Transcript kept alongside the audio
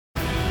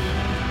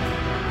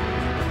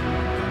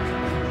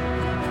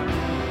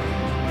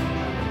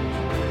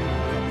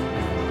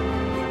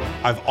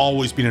I've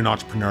always been an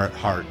entrepreneur at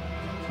heart.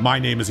 My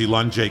name is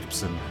Elon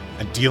Jacobson,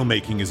 and deal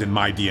making is in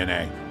my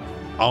DNA.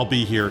 I'll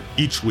be here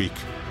each week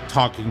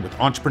talking with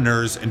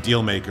entrepreneurs and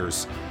deal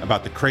makers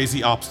about the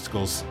crazy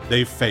obstacles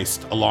they've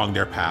faced along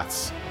their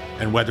paths,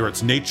 and whether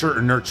it's nature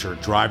or nurture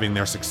driving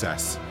their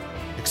success.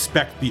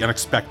 Expect the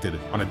unexpected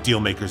on a deal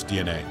maker's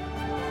DNA.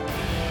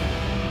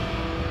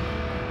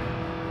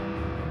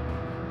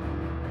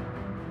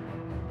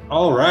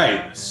 All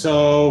right,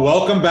 so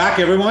welcome back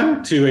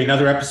everyone to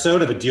another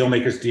episode of A Deal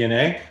Maker's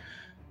DNA.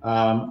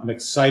 I'm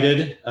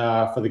excited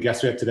for the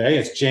guest we have today.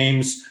 It's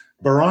James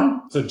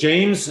Burron. So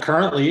James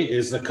currently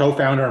is the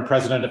co-founder and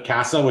president of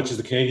CASA, which is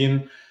the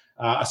Canadian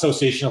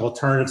Association of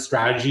Alternative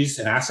Strategies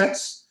and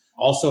Assets.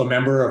 Also a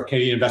member of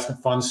Canadian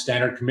Investment Fund's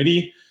Standard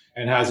Committee,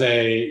 and has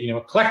a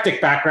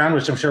eclectic background,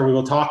 which I'm sure we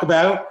will talk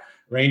about,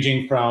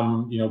 ranging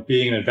from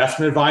being an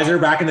investment advisor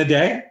back in the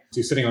day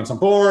to sitting on some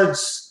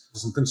boards,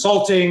 some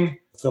consulting.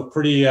 So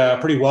pretty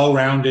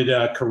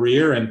well-rounded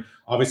career, and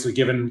obviously,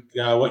 given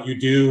what you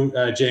do,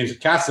 James, at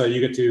CASA, you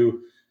get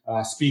to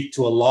speak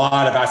to a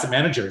lot of asset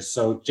managers.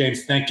 So,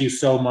 James, thank you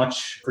so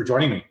much for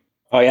joining me.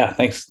 Oh yeah,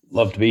 thanks.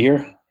 Love to be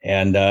here.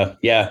 And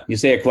you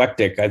say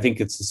eclectic. I think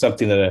it's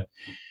something that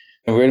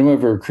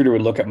whenever a recruiter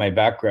would look at my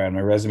background,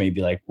 my resume, be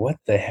like, "What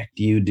the heck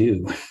do you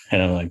do?"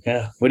 And I'm like,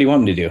 "Yeah, what do you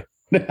want me to do?"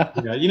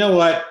 Yeah, you know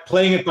what?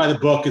 Playing it by the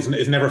book is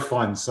never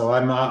fun. So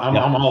I'm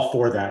all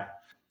for that.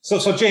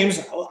 So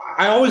James,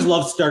 I always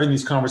love starting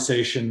these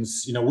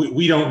conversations.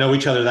 We don't know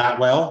each other that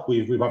well.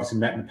 We've obviously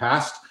met in the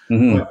past,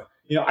 but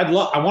I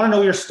want to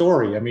know your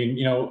story. I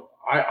mean,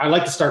 I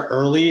like to start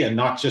early and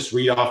not just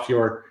read off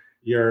your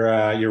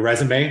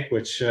resume,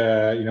 which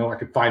I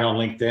could find on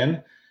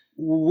LinkedIn.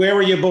 Where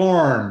were you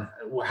born?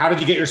 How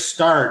did you get your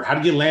start? How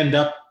did you land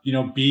up,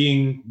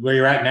 being where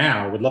you're at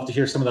now? Would love to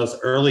hear some of those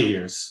early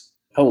years.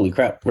 Holy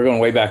crap, we're going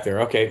way back there.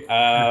 Okay,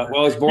 well,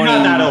 I was born. You're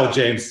not that old,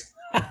 James.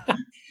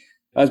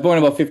 I was born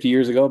about 50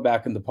 years ago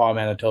back in the Paw,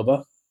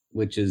 Manitoba,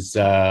 which is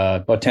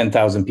about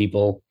 10,000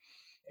 people.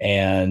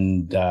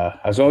 And I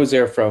was always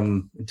there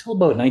until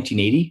about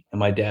 1980. And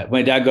my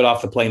dad got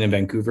off the plane in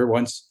Vancouver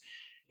once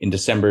in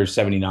December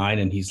 79.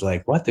 And he's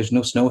like, "What? There's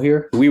no snow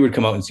here?" We would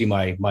come out and see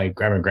my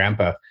grandma and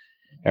grandpa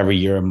every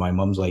year. And my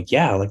mom's like,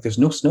 "Yeah, like there's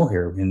no snow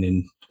here." And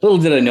then little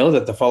did I know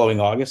that the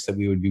following August that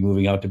we would be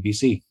moving out to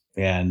BC.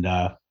 And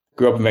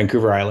grew up in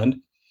Vancouver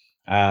Island,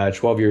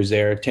 12 years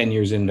there, 10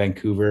 years in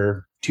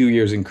Vancouver, 2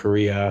 years in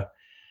Korea,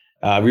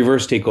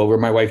 reverse takeover.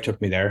 My wife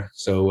took me there.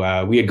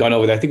 So we had gone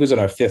over there. I think it was on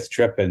our fifth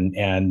trip.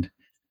 And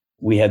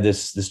we had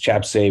this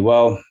chap say,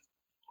 "Well,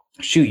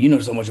 shoot, you know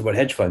so much about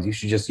hedge funds. You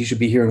should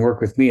be here and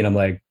work with me." And I'm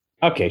like,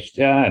 "Okay,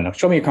 no,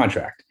 show me a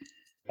contract."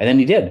 And then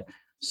he did.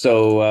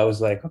 So I was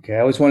like, okay,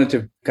 I always wanted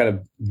to kind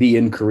of be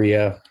in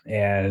Korea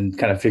and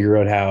kind of figure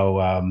out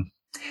how,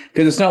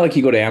 because it's not like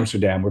you go to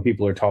Amsterdam where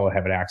people are tall and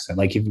have an accent.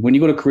 Like when you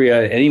go to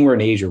Korea, anywhere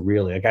in Asia,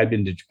 really, like I'd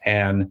been to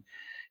Japan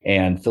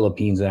and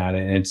Philippines and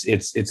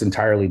it's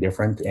entirely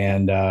different.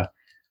 And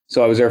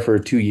so I was there for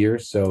 2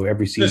 years. So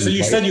every season. So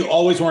you said you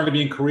always wanted to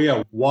be in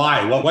Korea.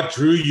 Why? What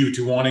drew you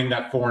to wanting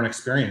that foreign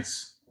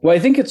experience? Well, I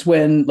think it's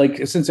when,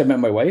 since I met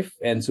my wife,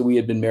 and so we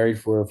had been married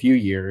for a few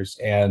years,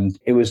 and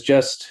it was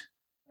just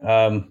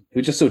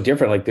so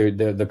different. Like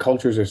the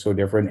cultures are so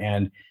different,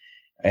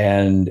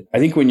 and I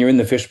think when you're in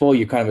the fishbowl,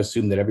 you kind of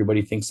assume that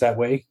everybody thinks that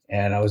way.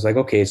 And I was like,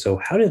 okay, so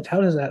how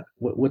does that?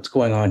 What's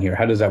going on here?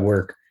 How does that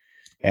work?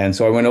 And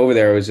so I went over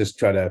there. I was just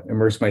trying to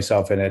immerse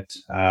myself in it.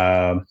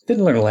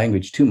 Didn't learn a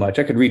language too much.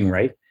 I could read and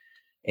write.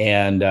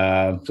 And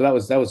so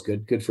that was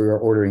good for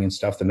ordering and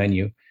stuff, the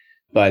menu.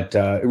 But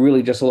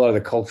really just a lot of the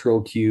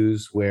cultural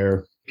cues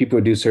where people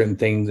would do certain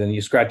things and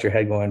you scratch your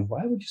head going,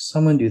 why would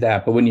someone do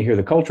that? But when you hear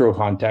the cultural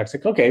context,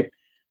 like, okay.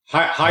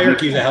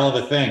 Hierarchy is a hell of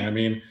a thing. I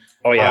mean,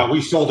 oh yeah, we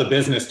sold a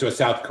business to a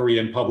South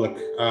Korean public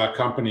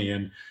company,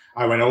 and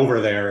I went over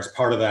there as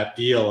part of that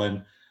deal.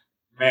 And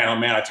man, oh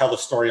man, I tell the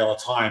story all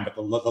the time, but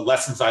the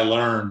lessons I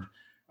learned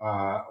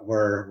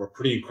were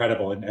pretty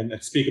incredible.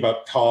 And speak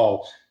about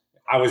tall,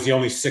 I was the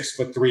only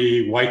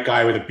 6'3" white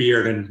guy with a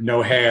beard and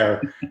no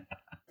hair,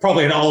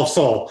 probably an olive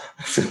soul.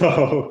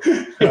 So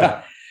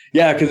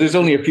yeah, because there's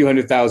only a few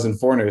 100,000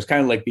 foreigners,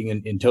 kind of like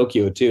being in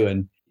Tokyo too.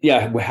 And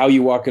yeah, how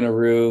you walk in a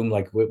room,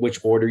 like which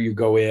order you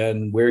go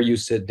in, where you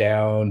sit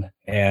down.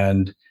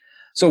 And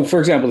so, for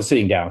example, the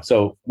sitting down.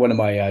 So one of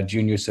my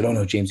juniors said, "Oh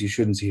no, James, you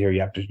shouldn't sit here.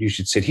 You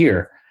should sit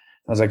here."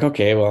 I was like,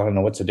 okay, well, I don't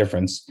know what's the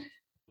difference,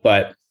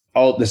 but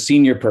the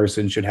senior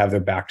person should have their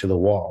back to the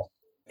wall.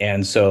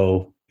 And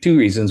so 2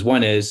 reasons.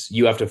 One is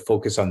you have to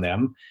focus on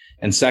them.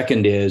 And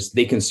second is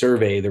they can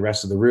survey the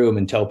rest of the room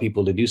and tell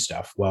people to do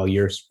stuff while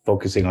you're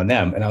focusing on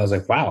them. And I was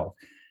like, wow,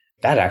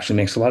 that actually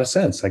makes a lot of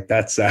sense. Like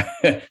that's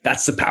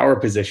the power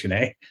position,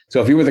 eh?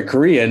 So if you were the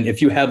Korean,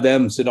 if you have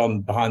them sit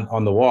on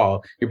the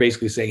wall, you're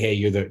basically saying, hey,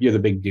 you're the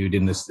big dude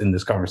in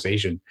this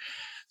conversation.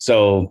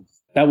 So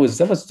that was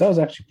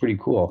actually pretty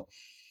cool.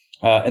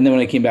 And then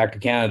when I came back to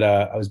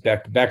Canada, I was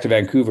back to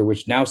Vancouver,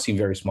 which now seemed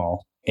very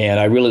small. And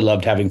I really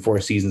loved having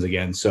 4 seasons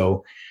again.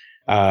 So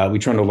we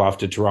turned a loft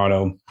to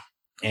Toronto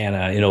and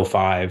in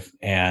 2005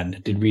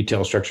 and did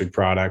retail structured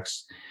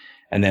products.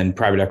 and then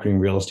private equity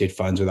and real estate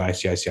funds with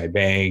ICICI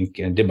Bank,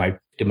 and did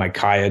my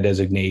Kaya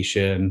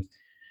designation.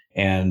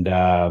 And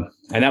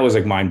that was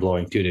like mind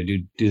blowing too, to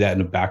do that in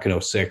the back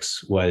in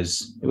 06 it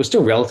was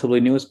still relatively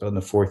new. It's about in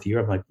the fourth year.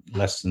 I'm like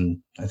less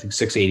than, I think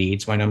 688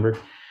 is my number.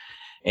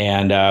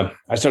 And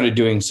I started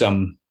doing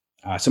some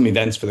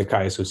events for the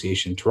Kaya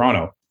Association in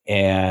Toronto.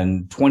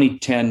 And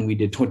 2010, we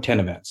did 10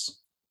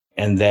 events.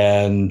 And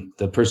then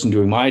the person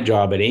doing my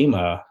job at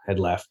AMA had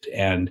left,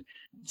 and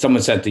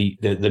someone sent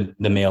the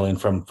mail in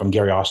from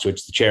Gary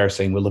Ostwich, the chair,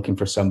 saying, we're looking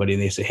for somebody.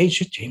 And they said, hey,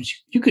 James,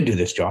 you could do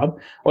this job.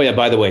 Oh yeah,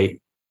 by the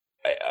way,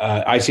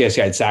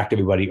 ICICI had sacked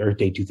everybody Earth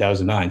Day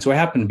 2009. So I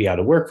happened to be out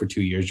of work for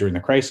 2 years during the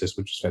crisis,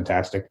 which was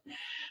fantastic.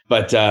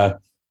 But, and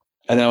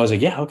then I was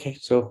like, yeah, okay.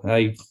 So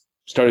I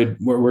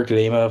worked at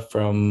AMA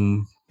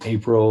from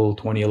April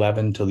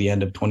 2011 till the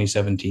end of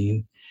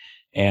 2017.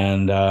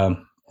 And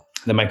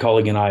then my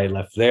colleague and I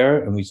left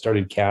there, and we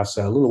started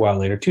CASA a little while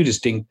later. Two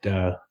distinct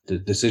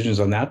decisions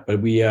on that.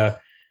 But we,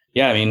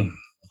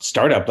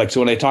 startup. Like,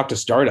 so when I talk to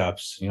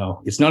startups,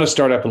 it's not a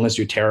startup unless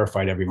you're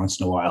terrified every once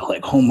in a while.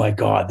 Like, oh my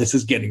God, this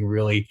is getting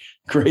really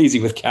crazy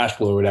with cash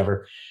flow or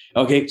whatever.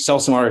 Okay, sell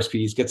some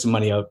RSPs, get some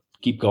money out,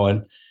 keep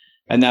going.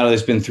 And now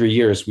there's been 3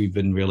 years. We've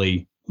been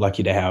really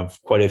lucky to have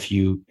quite a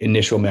few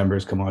initial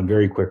members come on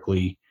very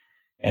quickly,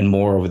 and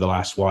more over the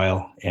last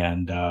while.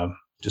 And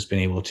just been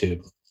able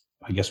to,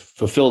 I guess,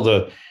 fulfill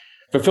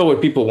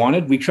what people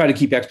wanted. We try to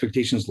keep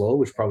expectations low,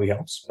 which probably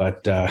helps,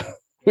 but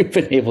we've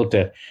been able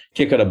to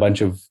kick out a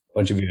bunch of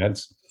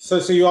events. So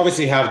you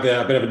obviously have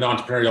a bit of an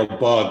entrepreneurial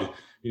bug.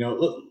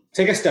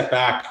 Take a step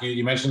back.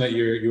 You mentioned that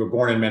you were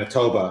born in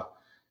Manitoba,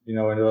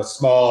 into a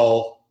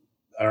small,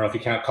 I don't know if you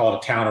can't call it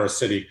a town or a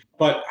city,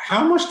 but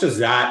how much does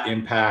that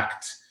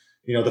impact,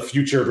 the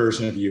future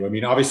version of you? I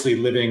mean, obviously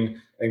living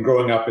and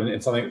growing up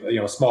in something,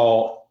 a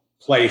small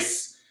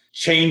place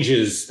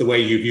changes the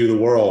way you view the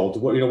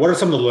world. What are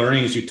some of the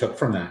learnings you took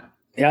from that?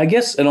 Yeah, I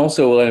guess. And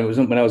also when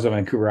I was on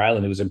Vancouver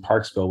Island, it was in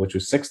Parksville, which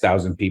was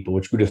 6,000 people,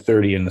 which grew to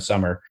 30 in the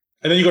summer.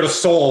 And then you go to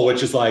Seoul,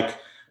 which is like,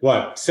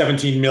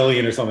 17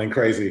 million or something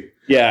crazy.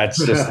 Yeah,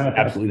 it's just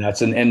absolutely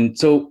nuts. And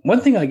so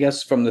one thing, I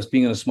guess, from this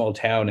being in a small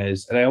town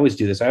is, and I always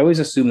do this, I always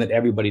assume that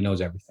everybody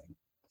knows everything.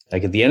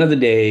 Like at the end of the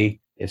day,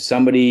 if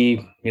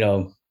somebody,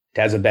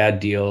 has a bad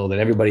deal, then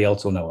everybody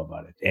else will know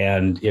about it.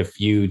 And if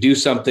you do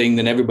something,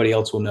 then everybody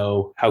else will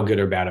know how good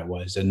or bad it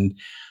was. And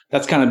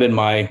that's kind of been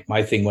my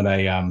thing when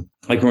I,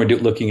 like when we're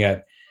looking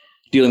at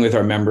dealing with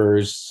our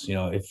members,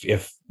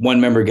 if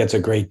one member gets a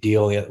great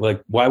deal, like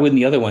why wouldn't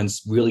the other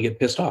ones really get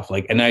pissed off?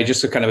 Like, and I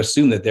just kind of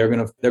assume that they're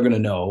going to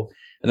know,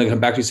 and they'll come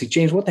back to you and say,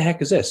 James, what the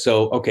heck is this?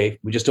 So, okay,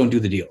 we just don't do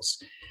the deals.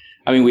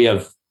 I mean, we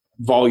have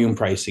volume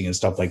pricing and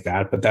stuff like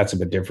that, but that's a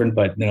bit different,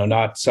 but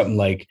not something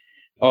like,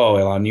 oh,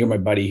 Elon, you're my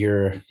buddy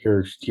here.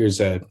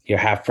 Here's a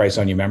half price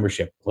on your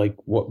membership. Like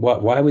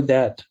what, why would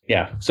that?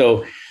 Yeah.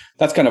 So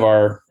that's kind of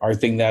our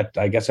thing that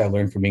I guess I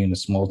learned from being in a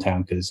small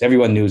town, because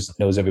everyone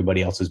knows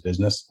everybody else's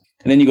business.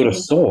 And then you go to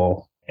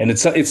Seoul, and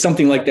it's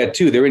something like that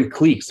too. They're in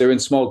cliques. They're in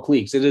small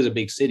cliques. It is a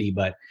big city,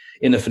 but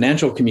in the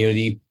financial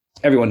community,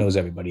 everyone knows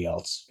everybody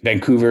else.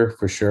 Vancouver,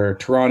 for sure.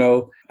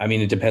 Toronto, I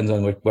mean, it depends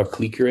on what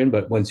clique you're in,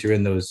 but once you're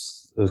in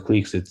those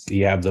cliques,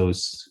 you have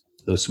those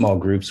small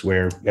groups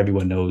where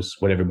everyone knows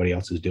what everybody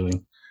else is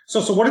doing.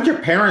 So what did your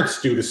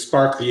parents do to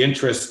spark the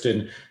interest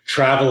in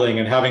traveling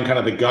and having kind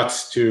of the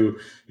guts to,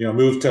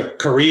 move to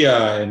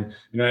Korea and,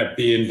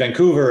 be in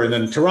Vancouver and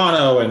then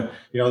Toronto, and,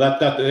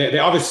 that they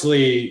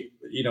obviously,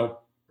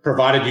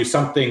 provided you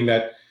something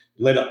that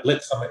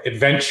lit some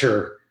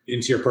adventure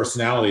into your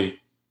personality?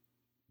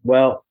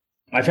 Well,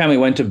 my family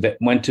came to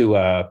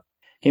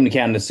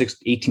Canada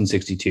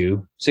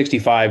 1862,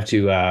 65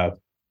 to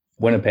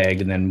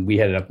Winnipeg, and then we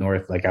headed up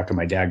north like after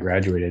my dad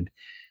graduated,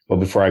 well,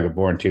 before I got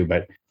born too.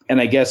 And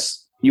I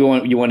guess you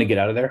want to get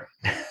out of there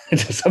to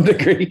some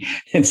degree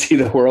and see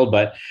the world.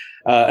 But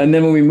and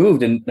then when we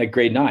moved in like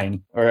grade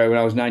 9, or when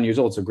I was 9 years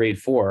old, so grade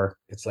 4,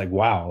 it's like,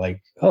 wow,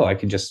 like, oh, I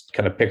can just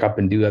kind of pick up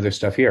and do other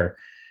stuff here.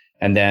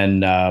 And then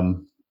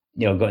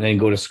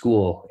go to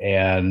school.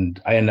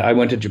 And I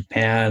went to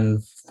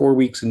Japan 4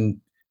 weeks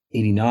in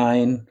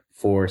 89,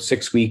 for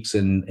 6 weeks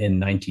in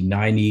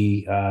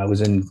 1990. I was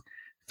in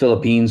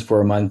Philippines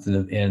for a month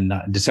in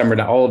December,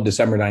 all of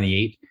December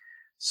 98.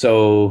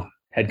 So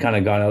had kind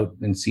of gone out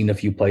and seen a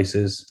few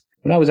places.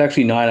 When I was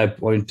actually 9, I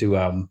went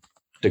to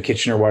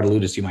Kitchener, Waterloo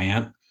to see my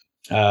aunt.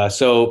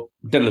 So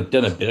done a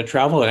bit of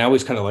travel, and I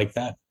always kind of like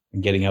that,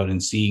 and getting out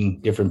and seeing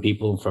different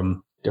people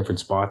from different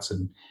spots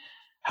and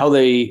how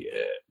they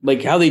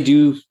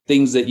do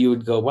things that you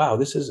would go, wow,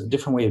 this is a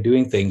different way of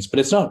doing things, but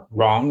it's not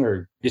wrong,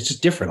 or it's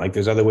just different. Like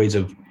there's other ways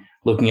of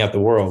looking at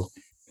the world.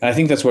 And I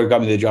think that's what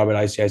got me the job at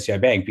ICICI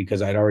Bank,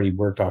 because I'd already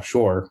worked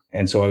offshore.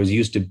 And so I was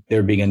used to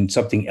there being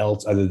something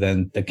else other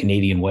than the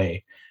Canadian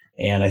way.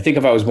 And I think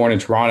if I was born in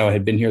Toronto, I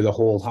had been here the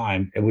whole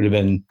time, it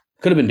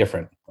could have been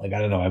different. Like, I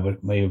don't know, I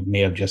may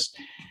have just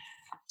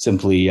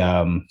simply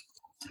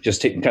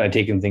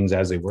taken things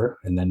as they were.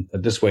 And then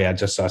this way, I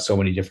just saw so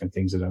many different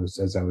things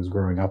as I was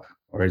growing up,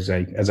 or as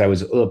I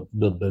was a little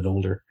bit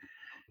older.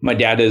 My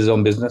dad had his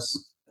own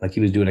business. Like he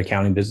was doing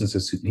accounting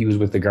businesses. He was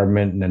with the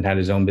government and then had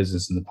his own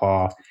business in the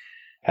paw,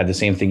 had the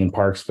same thing in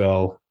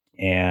Parksville,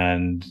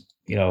 and,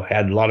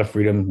 had a lot of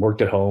freedom,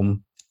 worked at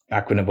home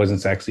back when it wasn't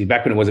sexy,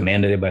 back when it wasn't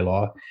mandated by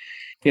law.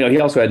 He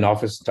also had an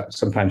office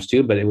sometimes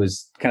too, but it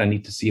was kind of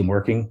neat to see him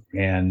working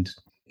and,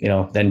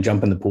 then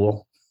jump in the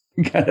pool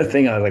kind of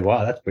thing. I was like,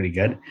 wow, that's pretty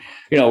good.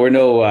 We're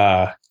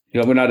no, we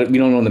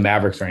don't own the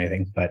Mavericks or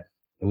anything, but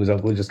it was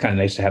just kind of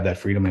nice to have that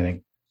freedom, I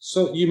think.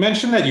 So you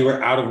mentioned that you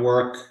were out of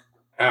work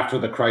after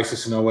the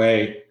crisis in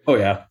 2008. Oh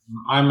yeah.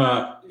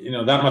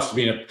 That must have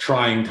been a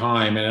trying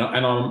time.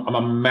 And I'm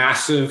a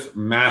massive,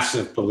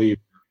 massive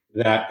believer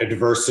that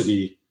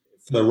adversity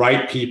for the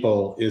right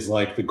people is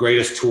like the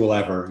greatest tool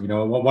ever.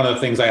 One of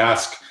the things I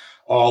ask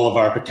all of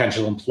our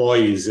potential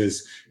employees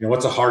is,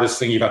 what's the hardest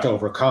thing you've had to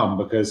overcome?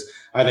 Because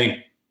I think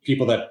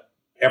people that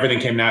everything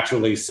came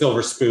naturally,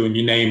 silver spoon,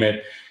 you name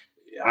it.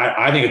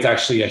 I think it's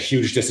actually a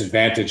huge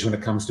disadvantage when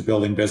it comes to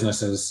building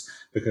businesses,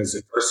 because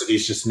adversity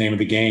is just the name of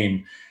the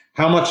game.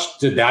 How much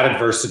did that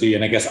adversity,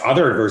 and I guess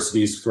other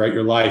adversities throughout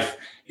your life,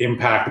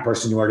 impact the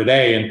person you are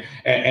today?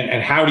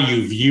 And how do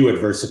you view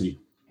adversity?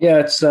 Yeah,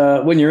 it's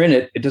when you're in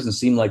it, it doesn't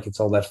seem like it's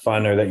all that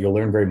fun or that you'll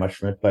learn very much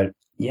from it, but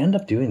you end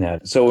up doing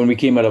that. So when we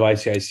came out of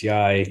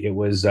ICICI, it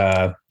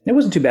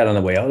wasn't too bad on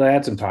the way out. I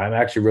had some time. I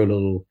actually wrote a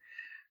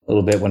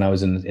little bit when I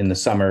was in the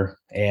summer,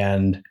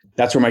 and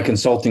that's where my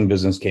consulting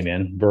business came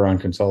in, Burron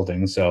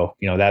Consulting. So,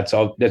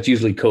 that's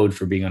usually code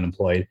for being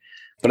unemployed.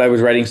 But I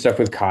was writing stuff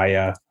with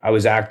Kaya. I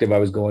was active. I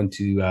was going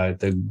to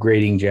the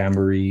grading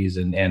jamborees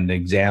and the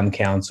exam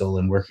council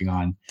and working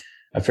on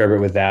a fair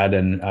bit with that.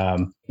 And,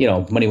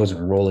 money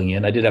wasn't rolling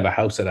in. I did have a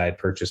house that I had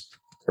purchased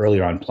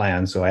earlier on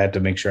plan, so I had to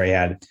make sure I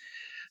had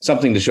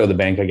something to show the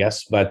bank, I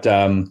guess. But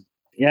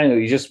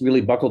you just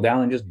really buckle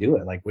down and just do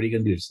it. Like, what are you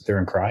going to do? Sit there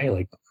and cry?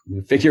 Like,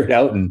 figure it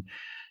out. And,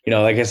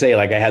 like I say,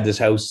 like I had this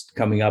house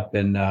coming up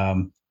and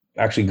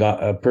actually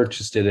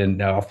purchased it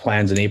in off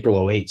plans in April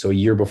 2008, so a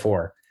year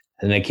before.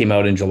 And it came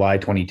out in July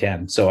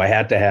 2010. So I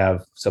had to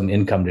have some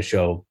income to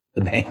show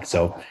the bank.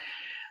 So it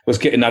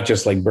was not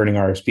just like burning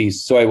RSPs.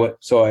 So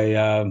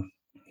I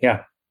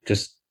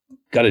just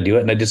got to do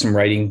it. And I did some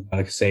writing,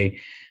 like I say,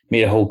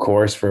 made a whole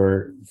course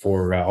for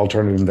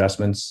alternative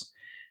investments,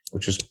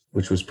 which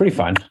was pretty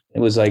fun.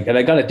 It was like, and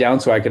I got it down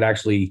so I could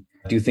actually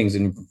do things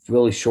in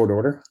really short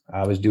order.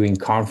 I was doing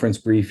conference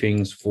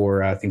briefings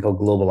for a thing called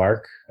Global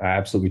ARC,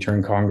 Absolute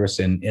Return Congress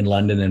in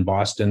London and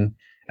Boston.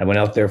 I went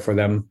out there for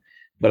them.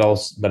 But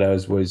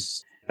as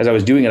I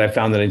was doing it, I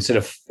found that instead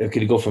of it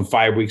could go from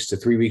 5 weeks to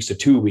 3 weeks to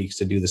 2 weeks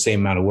to do the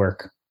same amount of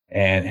work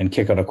and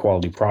kick out a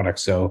quality product.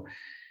 So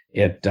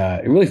it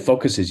really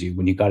focuses you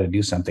when you got to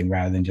do something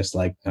rather than just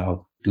like,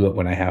 oh, do it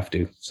when I have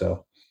to.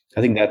 So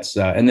I think that's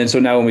and then so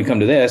now when we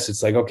come to this,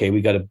 it's like, okay, we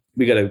got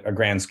a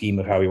grand scheme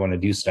of how we want to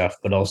do stuff,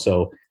 but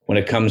also when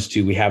it comes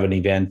to we have an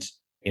event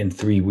in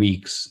 3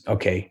 weeks,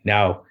 okay,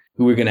 now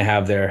who we're going to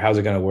have there, how's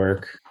it going to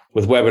work?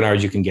 With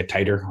webinars, you can get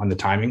tighter on the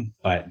timing,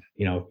 but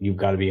you've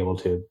got to be able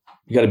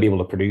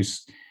to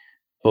produce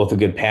both a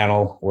good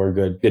panel or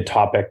a good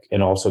topic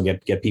and also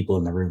get people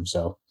in the room.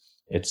 So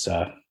it's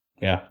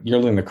you're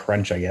learning the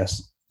crunch, I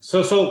guess.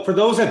 So for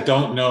those that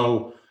don't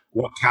know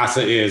what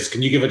CASA is,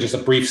 can you give just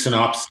a brief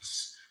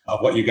synopsis of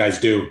what you guys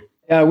do?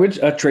 Yeah, we're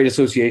a trade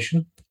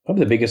association,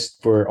 probably the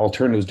biggest for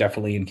alternatives,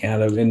 definitely in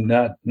Canada, and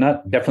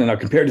definitely not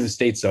compared to the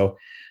States, though.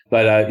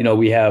 But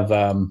we have.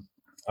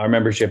 Our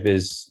membership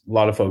is a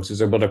lot of folks. There's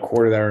about a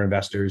quarter that are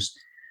investors,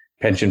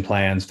 pension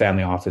plans,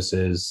 family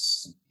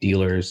offices,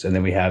 dealers, and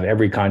then we have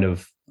every kind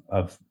of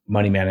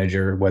money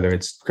manager, whether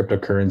it's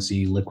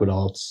cryptocurrency, liquid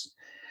alts,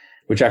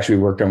 which actually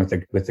we worked on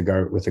with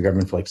the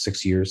government for like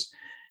 6 years,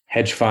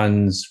 hedge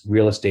funds,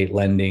 real estate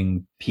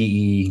lending,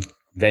 PE,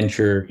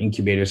 venture,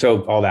 incubator,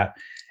 so all that,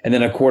 and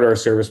then a quarter are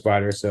service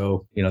providers,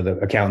 so the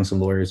accountants and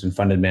lawyers and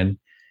fund admin,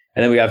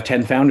 and then we have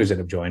 10 founders that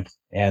have joined,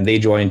 and they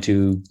joined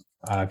to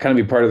kind of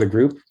be part of the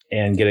group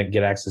and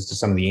get access to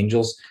some of the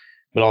angels,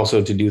 but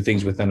also to do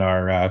things within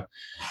our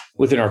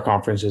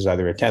conferences,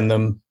 either attend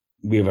them.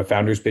 We have a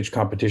founders pitch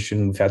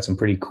competition. We've had some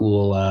pretty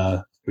cool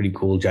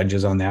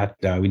judges on that.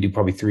 We do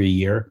probably 3 a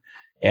year,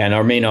 and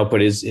our main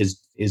output is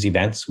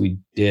events. We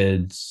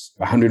did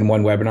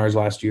 101 webinars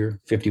last year,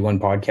 51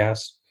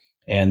 podcasts,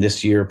 and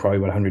this year probably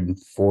about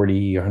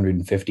 140,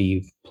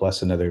 150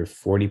 plus another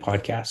 40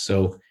 podcasts.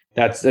 So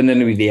and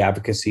then we the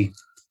advocacy.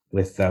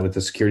 With the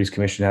Securities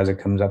Commission as it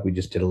comes up. We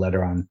just did a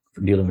letter on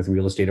dealing with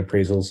real estate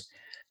appraisals.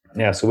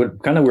 Yeah, so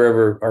kind of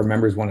wherever our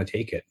members want to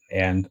take it.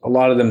 And a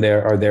lot of them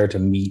are there to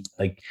meet,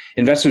 like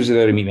investors are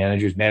there to meet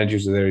managers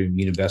are there to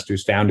meet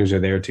investors, founders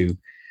are there to,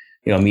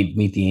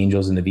 meet the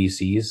angels and the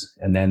VCs.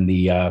 And then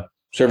the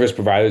service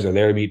providers are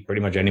there to meet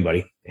pretty much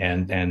anybody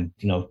and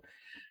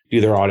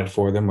do their audit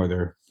for them or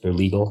their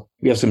legal.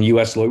 We have some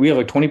US lawyers. We have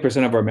like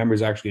 20% of our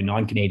members actually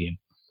non-Canadian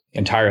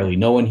entirely.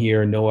 No one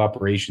here, no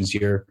operations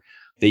here.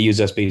 They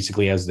use us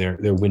basically as their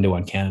window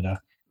on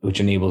Canada, which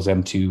enables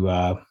them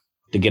to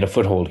get a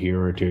foothold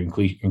here or to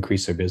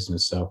increase their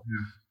business. So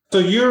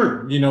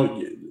you're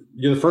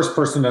you're the first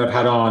person that I've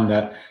had on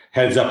that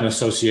heads up an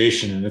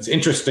association. And it's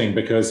interesting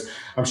because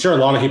I'm sure a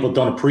lot of people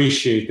don't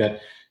appreciate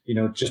that,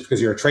 just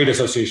because you're a trade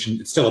association,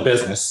 it's still a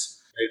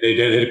business.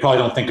 They probably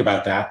don't think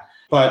about that.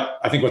 But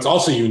I think what's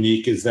also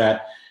unique is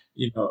that,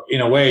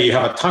 in a way, you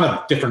have a ton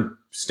of different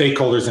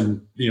stakeholders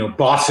and,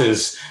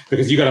 bosses,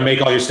 because you got to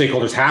make all your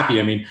stakeholders happy.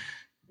 I mean,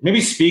 maybe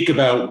speak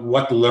about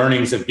what the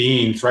learnings have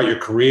been throughout your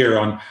career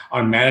on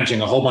managing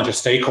a whole bunch of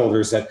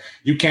stakeholders, that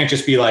you can't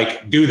just be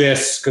like, do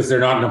this because they're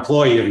not an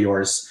employee of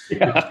yours.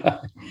 Yeah.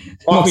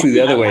 Mostly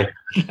the other way.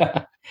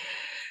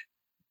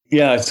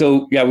 Yeah.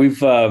 So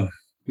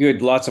we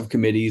had lots of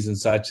committees and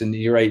such, and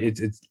you're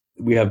right.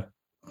 We have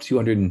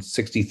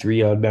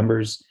 263 odd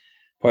members,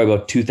 probably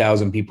about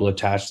 2,000 people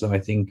attached to them. I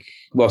think,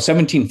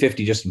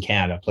 1,750 just in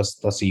Canada, plus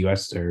the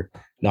US or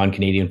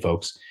non-Canadian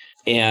folks.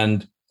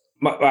 And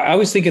I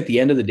always think at the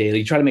end of the day,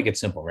 you try to make it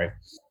simple, right?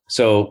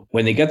 So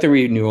when they get the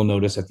renewal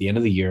notice at the end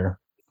of the year,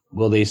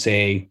 will they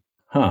say,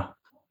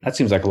 that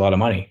seems like a lot of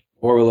money?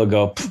 Or will it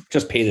go,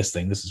 just pay this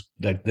thing. This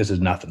is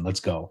nothing. Let's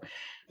go.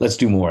 Let's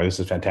do more. This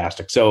is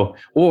fantastic. So,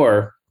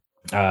 or,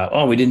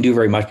 we didn't do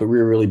very much, but we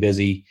were really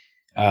busy.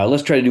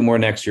 Let's try to do more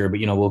next year,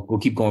 but we'll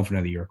keep going for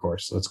another year, of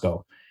course. Let's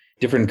go.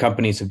 Different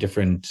companies have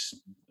different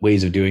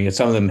ways of doing it.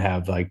 Some of them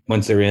have, like,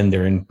 once they're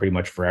in pretty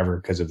much forever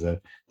because of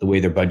the way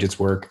their budgets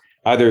work.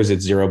 Others,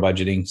 it's zero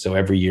budgeting. So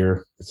every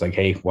year it's like,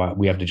 hey,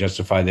 we have to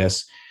justify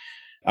this.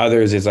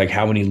 Others, it's like,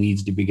 how many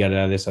leads did we get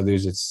out of this?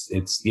 Others,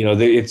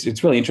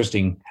 it's really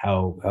interesting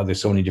how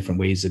there's so many different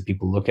ways that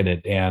people look at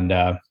it. And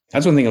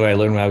that's one thing that I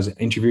learned when I was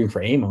interviewing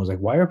for AIM. I was like,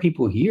 why are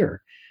people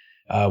here?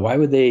 Why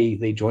would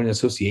they join an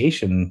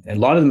association? And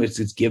a lot of them,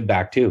 it's give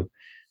back too,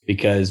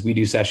 because we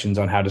do sessions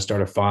on how to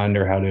start a fund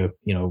or how to,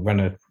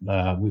 run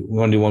we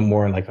want to do one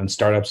more on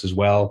startups as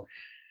well.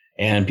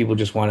 And people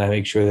just want to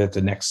make sure that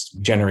the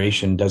next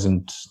generation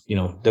doesn't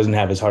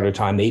have as hard a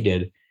time they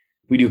did.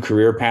 We do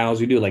career panels.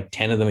 We do like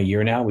 10 of them a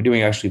year now. We're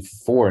doing actually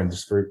 4 in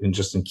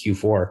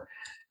Q4 or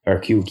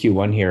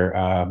Q1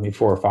 here, maybe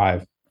 4 or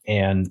 5.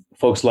 And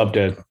folks love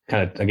to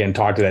kind of, again,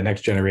 talk to that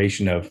next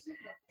generation of,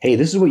 hey,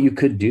 this is what you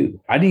could do.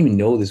 I didn't even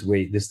know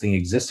this thing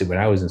existed when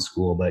I was in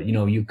school, but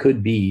you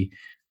could be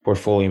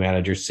portfolio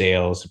manager,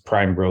 sales,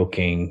 prime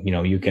broking.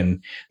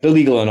 The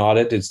legal and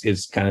audit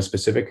is kind of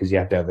specific because you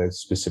have to have the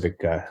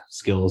specific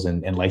skills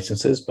and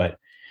licenses. But,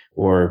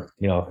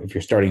 if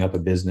you're starting up a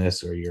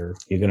business or you're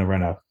going to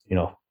run a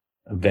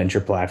venture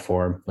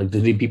platform, like,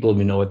 do people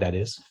even know what that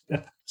is?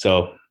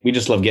 So we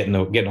just love getting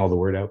all the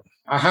word out.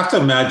 I have to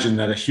imagine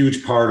that a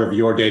huge part of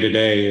your day to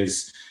day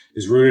is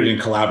rooted in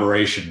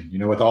collaboration.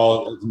 With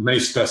all many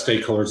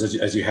stakeholders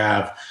as you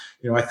have.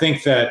 I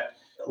think that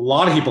a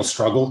lot of people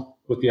struggle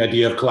with the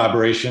idea of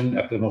collaboration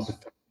at the most,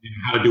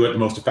 how to do it the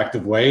most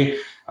effective way.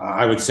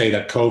 I would say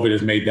that COVID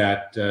has made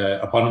that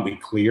abundantly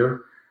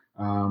clear.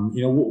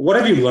 What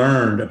have you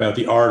learned about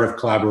the art of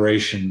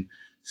collaboration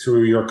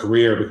through your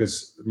career?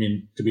 Because,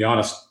 to be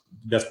honest,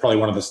 that's probably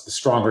one of the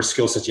stronger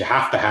skill sets you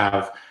have to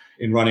have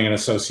in running an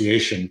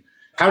association.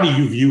 How do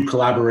you view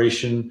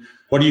collaboration?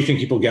 What do you think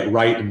people get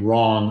right and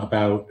wrong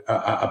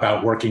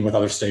about working with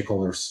other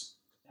stakeholders?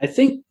 I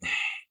think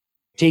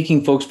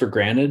taking folks for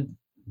granted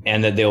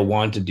and that they'll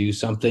want to do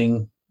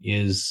something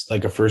is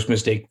like a first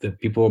mistake that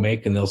people will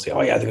make. And they'll say,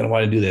 oh yeah, they're going to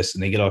want to do this.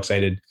 And they get all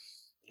excited.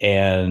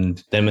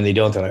 And then when they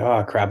don't, they're like,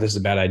 oh crap, this is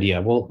a bad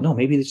idea. Well, no,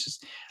 maybe it's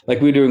just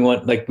like we're doing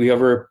one, like we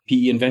have our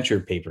PE and venture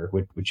paper,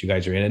 which you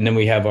guys are in. And then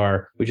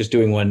we're just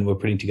doing one, we're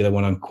putting together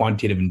one on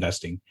quantitative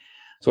investing.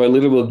 So I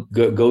literally will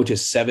go to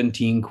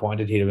 17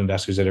 quantitative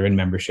investors that are in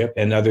membership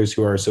and others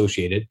who are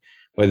associated,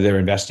 whether they're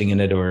investing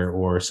in it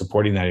or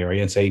supporting that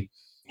area, and say,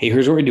 hey,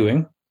 here's what we're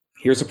doing.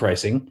 Here's the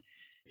pricing.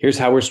 Here's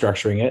how we're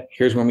structuring it.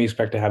 Here's when we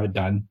expect to have it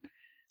done.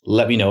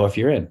 Let me know if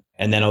you're in.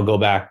 And then I'll go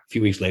back a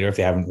few weeks later if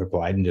they haven't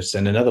replied and just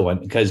send another one,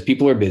 because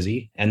people are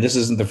busy and this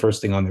isn't the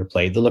first thing on their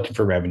plate. They're looking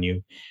for revenue.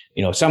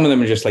 Some of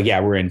them are just like, yeah,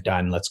 we're in,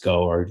 done. Let's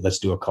go, or let's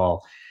do a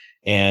call.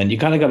 And you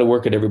kind of got to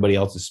work at everybody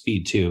else's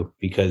speed too,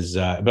 because,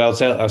 but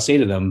I'll say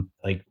to them,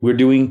 like, we're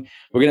going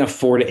to have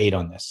 4 to 8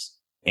 on this,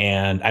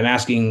 and I'm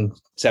asking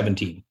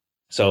 17.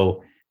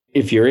 So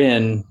if you're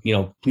in,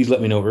 please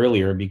let me know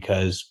earlier,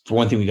 because for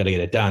one thing, we got to get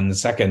it done. The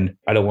second,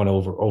 I don't want to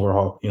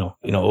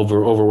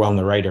overwhelm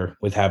the writer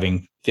with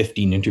having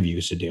 15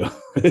 interviews to do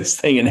this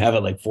thing and have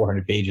it like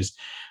 400 pages.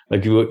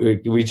 Like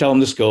we tell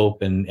them the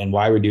scope and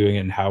why we're doing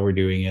it and how we're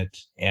doing it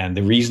and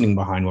the reasoning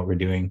behind what we're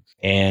doing.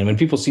 And when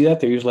people see that,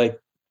 they're usually like,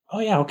 oh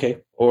yeah, okay.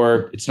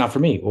 Or it's not for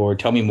me, or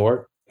tell me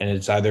more. And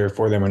it's either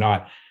for them or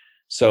not.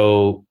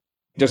 So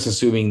just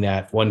assuming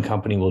that one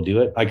company will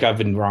do it. Like, I've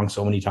been wrong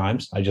so many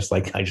times. I just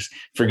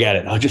forget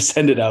it. I'll just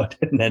send it out,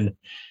 and then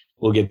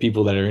we'll get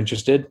people that are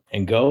interested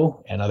and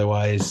go. And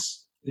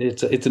otherwise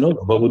it's a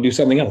no-go, but we'll do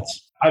something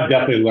else. I've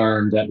definitely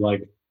learned that,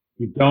 like,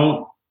 you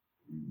don't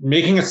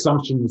making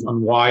assumptions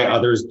on why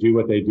others do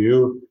what they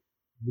do.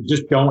 You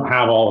just don't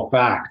have all the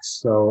facts.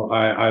 So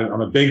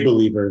I'm a big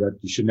believer that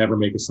you should never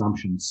make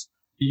assumptions.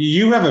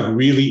 You have a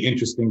really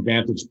interesting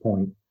vantage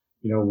point,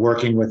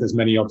 working with as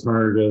many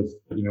alternative,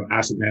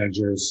 asset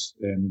managers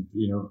and,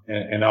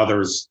 and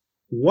others.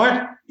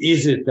 what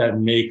is it that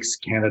makes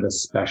Canada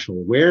special?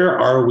 Where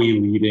are we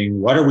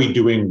leading? What are we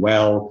doing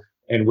well?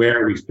 And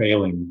where are we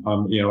failing?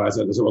 As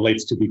it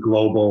relates to the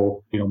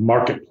global,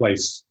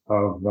 marketplace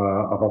of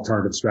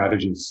alternative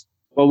strategies.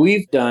 Well,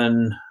 we've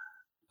done.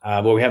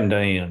 We haven't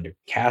done any under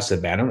CASA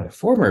banner, a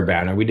former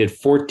banner. We did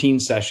 14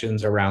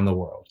 sessions around the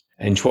world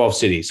in 12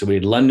 cities. So we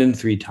did London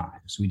 3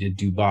 times. We did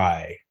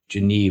Dubai,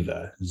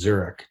 Geneva,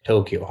 Zurich,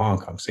 Tokyo, Hong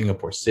Kong,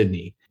 Singapore,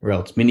 Sydney, where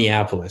else?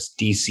 Minneapolis,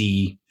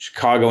 DC,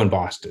 Chicago, and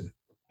Boston.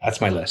 That's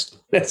my list.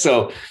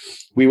 So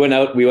we went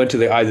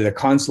to either the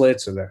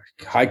consulates or the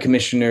High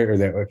Commissioner or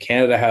the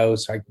Canada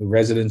House, the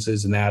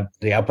residences and that,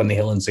 up on the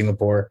hill in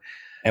Singapore.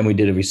 And we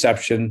did a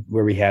reception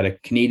where we had a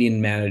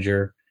Canadian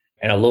manager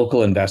and a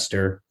local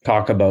investor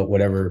talk about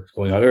whatever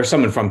going on, or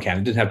someone from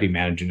Canada. It didn't have to be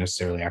manager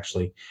necessarily,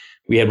 actually.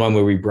 We had one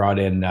where we brought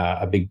in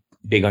a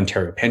big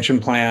Ontario pension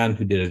plan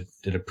who did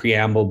a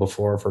preamble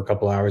before for a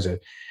couple hours, a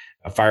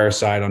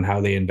fireside on how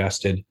they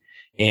invested.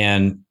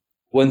 And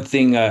one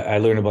thing I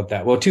learned about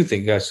that, well, 2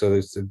 things, guys. So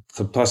there's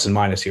the plus and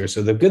minus here.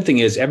 So the good thing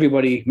is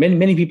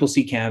many people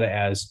see Canada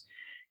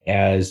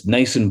as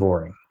nice and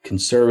boring,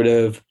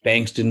 conservative.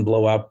 Banks didn't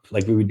blow up.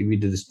 Like we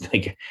did this,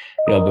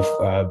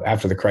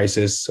 after the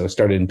crisis. So it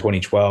started in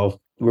 2012.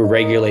 We're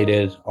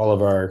regulated. All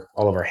of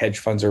our hedge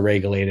funds are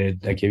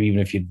regulated. Like even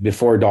if you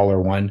before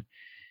 $1.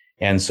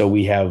 And so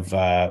we have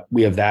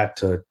that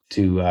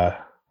to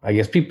I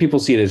guess people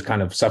see it as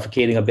kind of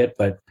suffocating a bit,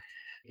 but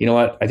you know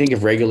what? I think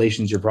if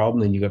regulation's your problem,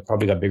 then you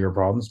probably got bigger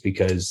problems,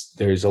 because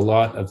there's a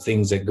lot of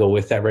things that go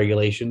with that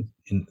regulation,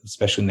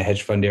 especially in the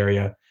hedge fund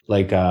area,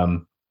 like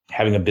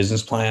having a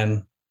business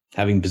plan,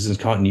 having business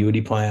continuity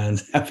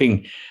plans,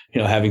 having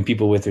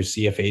people with their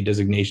CFA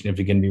designation if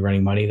you're going to be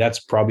running money. That's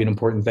probably an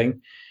important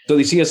thing. So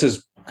they see us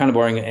as kind of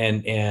boring,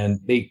 and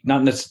they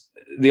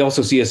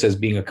also see us as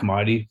being a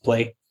commodity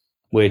play,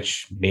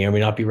 which may or may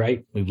not be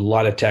right. We have a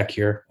lot of tech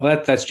here.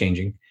 Well, that's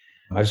changing.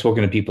 I've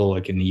spoken to people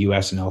like in the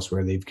US and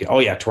elsewhere.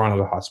 Toronto's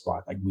a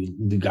hotspot. Like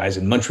the guys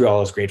in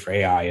Montreal is great for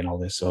AI and all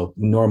this. So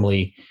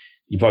normally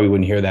you probably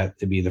wouldn't hear that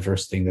to be the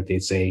first thing that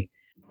they'd say.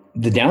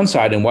 The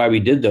downside and why we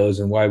did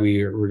those and why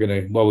we're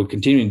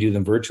continuing to do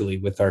them virtually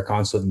with our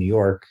consulate in New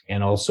York,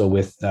 and also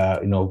with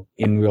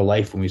in real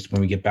life when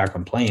we get back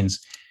on planes,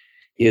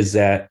 is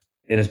that,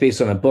 and it's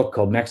based on a book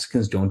called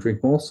Mexicans Don't Drink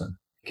Molson.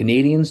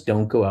 Canadians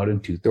don't go out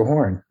and toot their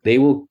horn. They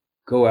will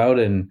go out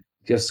and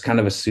just kind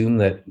of assume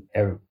that,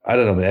 I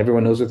don't know, that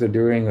everyone knows what they're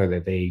doing, or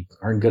that they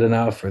aren't good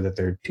enough, or that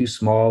they're too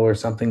small or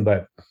something.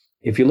 But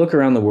if you look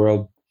around the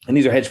world, and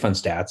these are hedge fund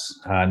stats,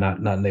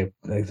 not the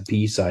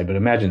PE side, but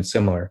imagine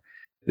similar.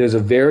 There's a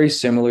very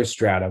similar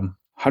stratum,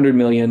 100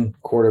 million,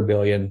 $250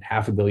 million,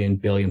 $500 million,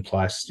 billion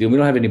plus. We don't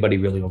have anybody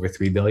really over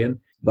 3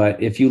 billion.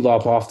 But if you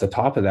lop off the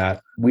top of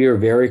that, we are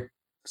very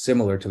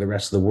similar to the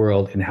rest of the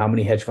world in how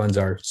many hedge funds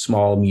are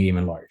small, medium,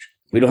 and large.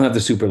 We don't have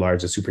the super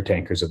large, the super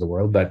tankers of the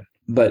world, but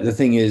the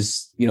thing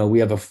is, you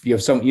have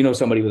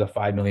somebody with a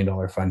 $5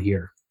 million fund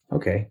here.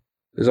 Okay.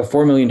 There's a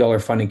 $4 million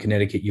fund in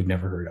Connecticut you've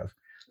never heard of.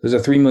 There's a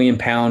 £3 million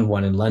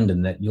one in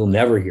London that you'll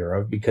never hear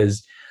of,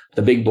 because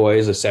the big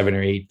boys, the 7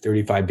 or 8,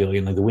 35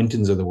 billion, like the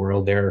Wintons of the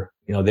world,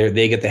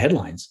 they get the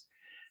headlines.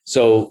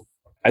 So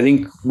I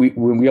think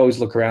we always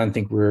look around and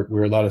think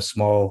we're a lot of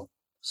small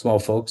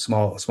folks,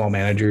 small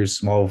managers,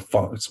 small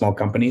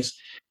companies.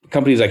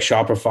 Companies like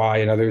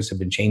Shopify and others have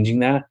been changing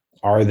that.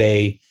 Are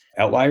they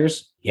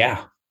outliers?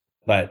 Yeah.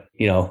 But,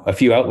 a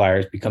few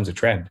outliers becomes a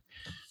trend.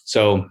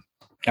 So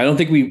I don't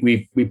think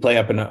we play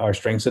up in our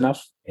strengths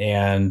enough.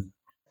 And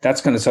that's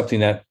kind of something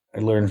that I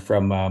learned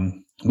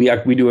from, we have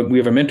a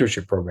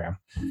mentorship program,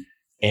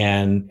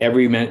 and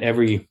every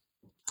mentor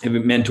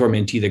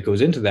mentee that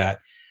goes into that,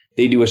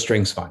 they do a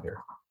strengths finder.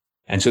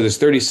 And so there's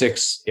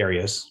 36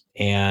 areas.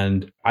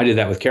 And I did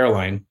that with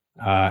Caroline.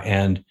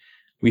 And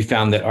we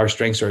found that our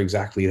strengths are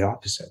exactly the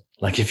opposite.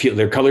 Like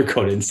they're color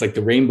coded, it's like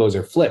the rainbows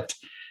are flipped.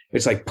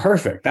 It's like,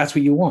 perfect. That's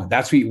what you want.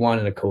 That's what you want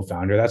in a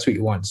co-founder. That's what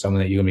you want in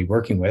someone that you're going to be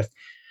working with.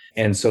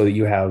 And so that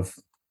you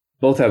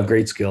both have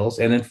great skills,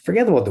 and then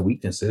forget about the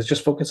weaknesses.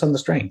 Just focus on the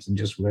strengths and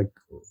just ram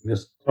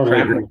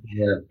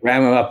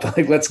them up.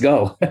 Like, let's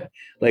go.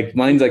 Like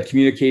mine's like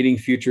communicating,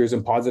 futures,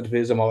 and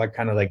positivism, all that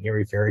kind of like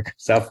airy fairy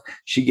stuff.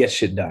 She gets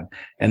shit done.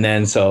 And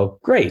then, so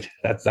great.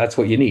 That's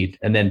what you need.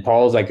 And then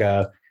Paul's like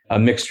a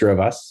mixture of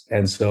us.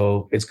 And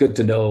so it's good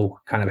to know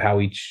kind of how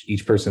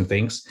each person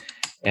thinks.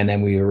 And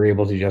then we were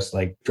able to just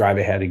like drive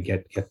ahead and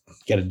get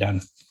it done.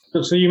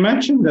 So you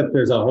mentioned that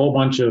there's a whole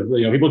bunch of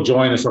people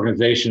join this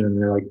organization and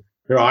they're like,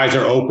 their eyes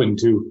are open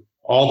to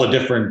all the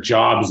different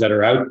jobs that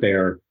are out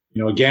there.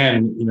 You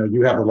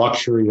have the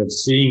luxury of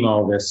seeing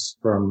all this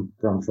from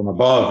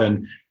above.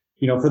 And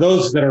for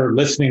those that are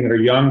listening, that are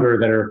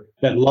younger,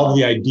 that love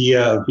the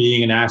idea of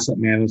being in asset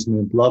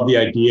management, love the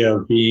idea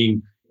of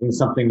being in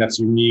something that's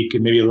unique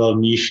and maybe a little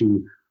niche-y.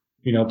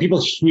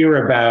 People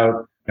hear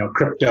about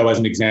crypto as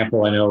an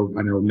example. I know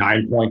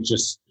 9 Point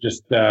just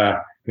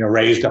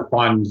raised a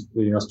fund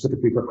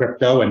specifically for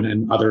crypto,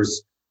 and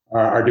others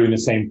are doing the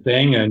same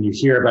thing. And you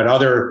hear about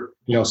other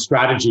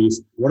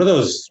strategies. What are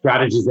those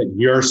strategies that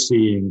you're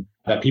seeing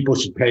that people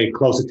should pay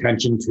close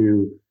attention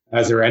to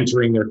as they're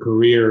entering their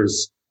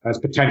careers as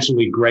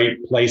potentially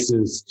great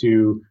places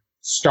to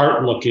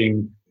start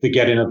looking to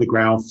get in at the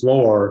ground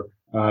floor,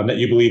 that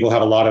you believe will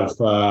have a lot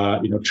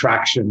of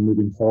traction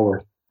moving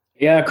forward?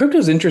 Yeah, crypto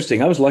is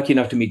interesting. I was lucky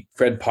enough to meet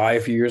Fred Pai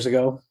a few years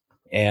ago.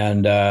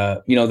 And,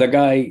 that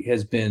guy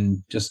has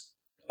been just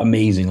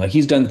amazing. Like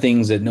he's done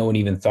things that no one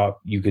even thought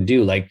you could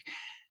do, like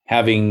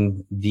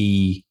having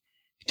the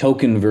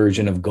token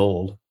version of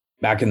gold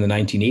back in the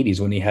 1980s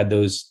when he had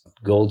those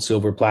gold,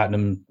 silver,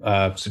 platinum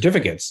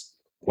certificates.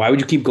 Why would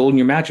you keep gold in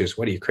your mattress?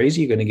 What are you,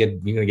 crazy? You're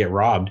gonna get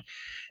robbed.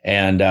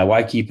 And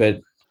why keep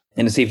it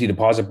in a safety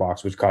deposit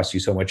box, which costs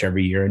you so much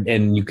every year,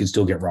 and you can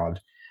still get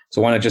robbed?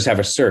 So why not just have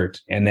a cert?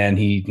 And then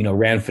he,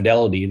 ran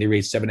Fidelity. They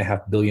raised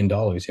 $7.5 billion,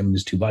 him and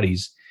his two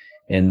buddies,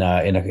 in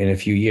a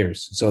few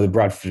years. So they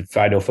brought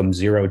Fido from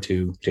zero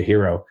to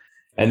hero.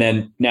 And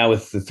then now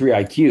with the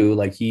 3IQ,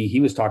 like he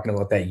was talking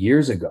about that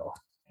years ago.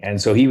 And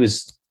so he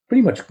was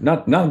pretty much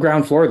not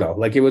ground floor though.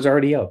 Like it was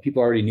already out.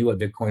 People already knew what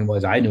Bitcoin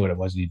was. I knew what it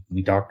was.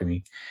 He talked to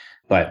me,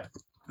 but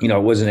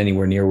it wasn't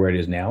anywhere near where it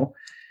is now.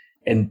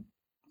 And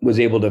was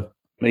able to,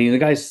 the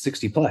guy's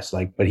 60 plus,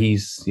 but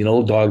he's an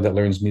old dog that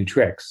learns new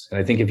tricks. And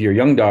I think if you're a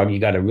young dog, you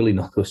got to really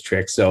know those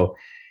tricks. So,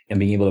 and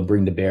being able to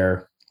bring to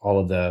bear all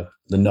of the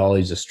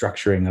knowledge, the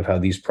structuring of how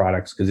these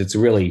products, because it's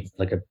really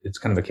it's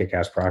kind of a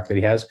kick-ass product that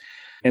he has.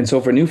 And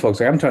so for new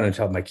folks, I'm trying to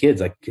tell my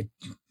kids, do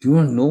you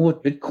want to know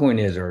what Bitcoin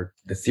is or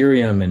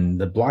Ethereum and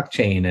the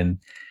blockchain?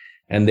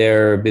 And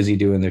they're busy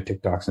doing their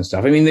TikToks and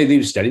stuff. I mean,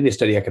 they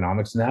study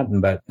economics and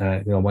that,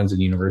 but one's in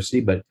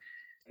university, but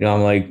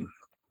I'm like,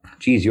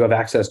 geez, you have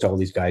access to all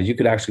these guys. You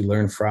could actually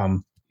learn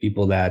from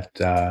people that,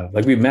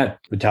 we've met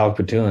Vitalik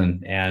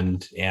Buterin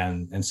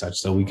and such.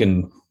 So we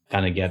can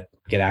kind of get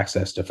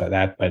access to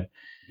that. But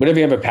whatever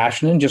you have a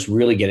passion in, just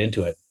really get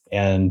into it.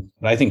 And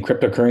I think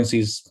cryptocurrency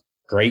is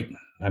great.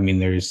 I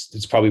mean,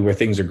 it's probably where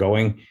things are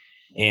going.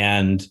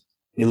 And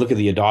you look at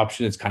the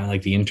adoption, it's kind of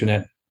like the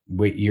internet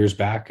years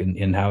back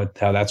and how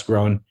that's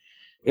grown.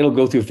 It'll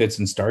go through fits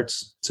and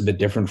starts. It's a bit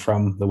different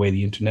from the way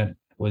the internet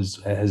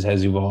has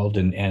evolved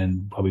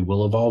and probably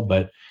will evolve.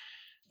 But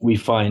we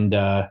find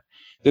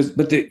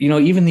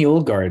even the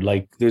old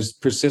guard, there's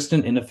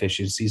persistent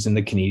inefficiencies in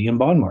the Canadian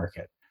bond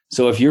market.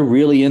 So if you're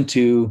really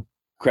into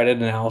credit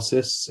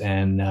analysis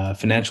and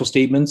financial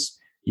statements,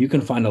 you can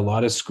find a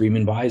lot of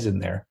screaming buys in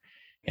there.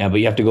 But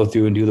you have to go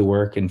through and do the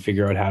work and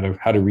figure out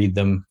how to read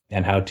them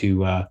and how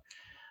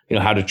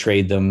to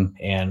trade them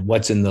and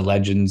what's in the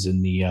legends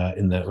in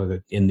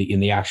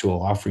the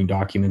actual offering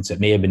documents that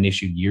may have been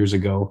issued years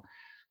ago.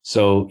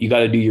 So you got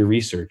to do your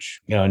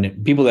research.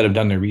 And people that have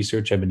done their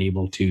research have been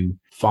able to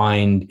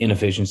find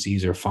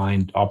inefficiencies or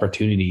find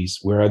opportunities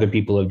where other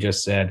people have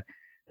just said,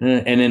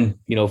 and then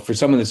for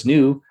someone that's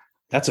new,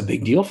 that's a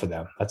big deal for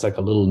them. That's like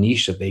a little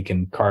niche that they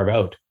can carve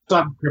out.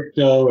 On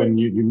crypto, and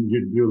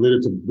you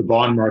alluded to the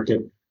bond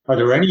market. Are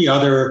there any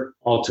other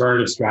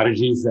alternative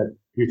strategies that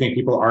you think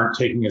people aren't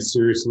taking as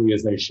seriously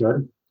as they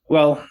should?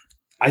 Well,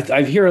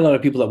 I hear a lot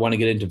of people that want to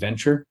get into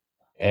venture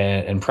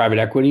and private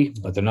equity,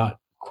 but they're not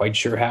quite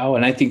sure how.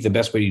 And I think the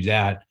best way to do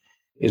that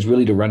is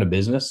really to run a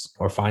business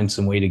or find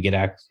some way to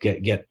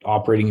get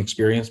operating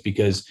experience,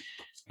 because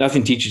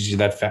nothing teaches you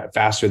that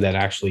faster that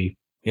actually,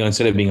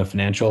 instead of being a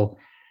financial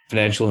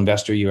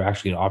investor, you're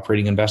actually an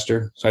operating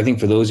investor. So I think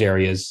for those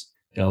areas,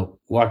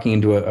 walking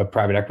into a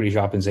private equity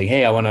shop and saying,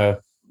 hey, I want to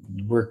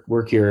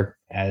work here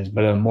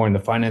but I'm more in the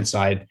finance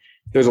side.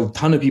 There's a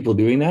ton of people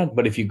doing that.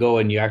 But if you go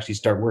and you actually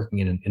start working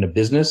in a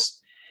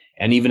business,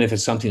 and even if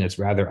it's something that's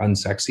rather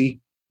unsexy,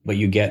 but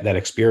you get that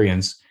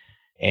experience,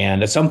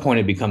 and at some point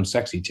it becomes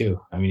sexy too.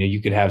 I mean,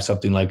 you could have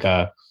something like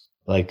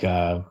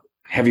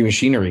heavy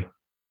machinery,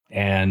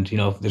 and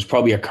there's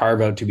probably a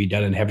carve out to be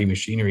done in heavy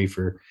machinery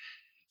for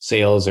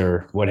sales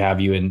or what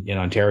have you in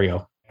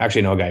Ontario.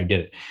 Actually, I know a guy who did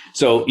it.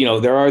 So,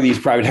 there are these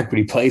private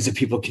equity plays that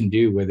people can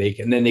do where they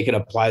can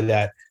apply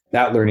that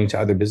learning to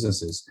other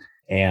businesses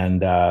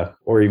and,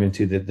 or even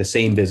to the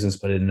same business,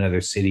 but in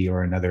another city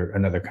or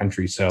another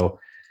country. So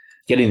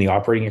getting the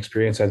operating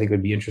experience, I think,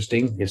 would be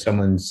interesting if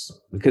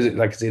because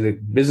like I say, the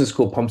business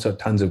school pumps out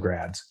tons of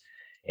grads.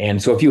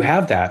 And so if you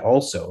have that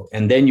also,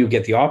 and then you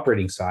get the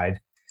operating side,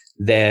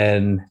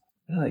 then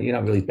you're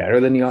not really better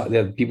than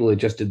the people that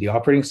just did the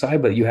operating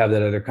side, but you have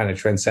that other kind of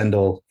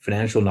transcendental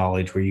financial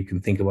knowledge where you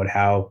can think about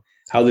how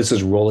this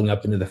is rolling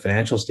up into the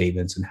financial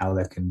statements and how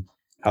that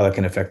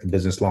can affect the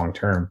business long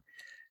term.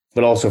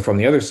 But also from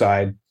the other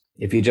side,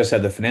 if you just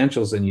have the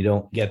financials and you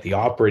don't get the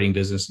operating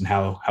business and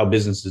how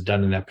business is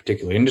done in that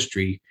particular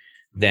industry,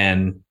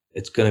 then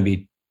it's going to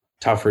be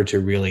tougher to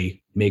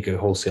really make a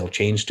wholesale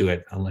change to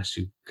it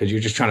because you're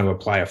just trying to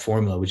apply a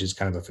formula, which is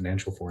kind of a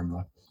financial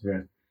formula. Yeah.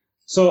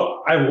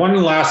 So I have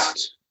one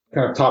last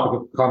kind of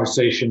topic of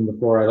conversation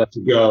before I let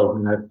you go.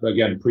 And I,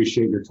 again,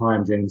 appreciate your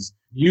time, James.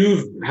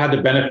 You've had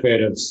the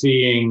benefit of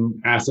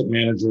seeing asset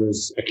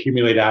managers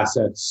accumulate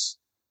assets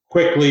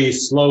quickly,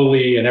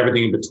 slowly, and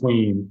everything in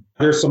between.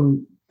 There's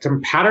some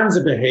patterns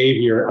of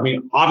behavior. I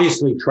mean,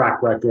 obviously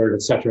track record,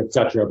 et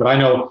cetera, but I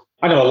know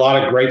I know a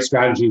lot of great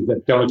strategies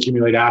that don't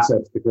accumulate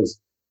assets because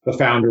the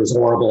founder is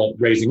horrible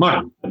at raising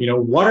money.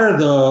 What are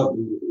the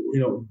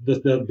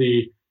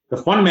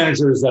fund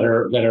managers that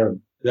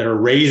are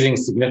raising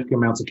significant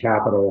amounts of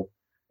capital,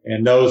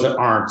 and those that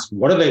aren't?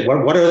 What are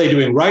they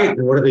doing right,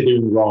 and what are they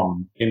doing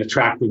wrong in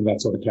attracting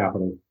that sort of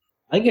capital?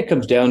 I think it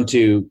comes down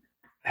to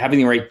having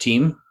the right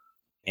team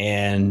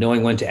and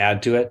knowing when to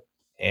add to it,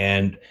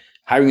 and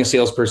hiring a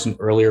salesperson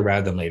earlier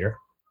rather than later,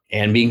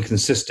 and being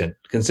consistent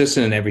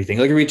in everything.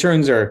 Like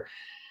returns they're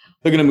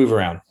going to move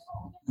around.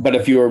 But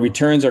if your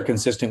returns are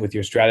consistent with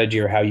your strategy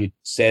or how you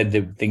said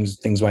that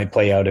things might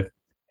play out if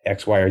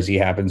X, Y, or Z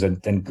happens,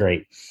 then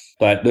great.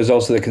 But there's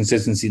also the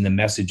consistency in the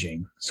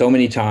messaging. So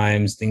many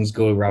times things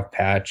go rough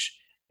patch,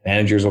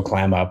 managers will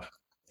clam up,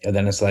 and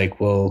then it's like,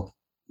 well,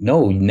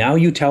 no, now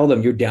you tell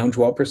them you're down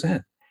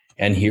 12%.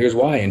 And here's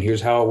why, and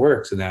here's how it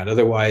works, and that.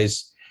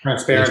 Otherwise,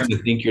 transparent.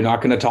 You think you're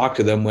not going to talk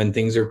to them when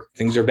things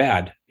are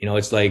bad.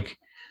 It's like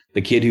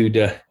the kid who,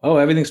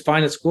 everything's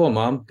fine at school,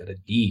 mom. Got a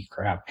D,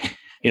 crap.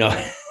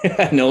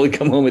 And only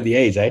come home with the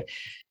A's, eh?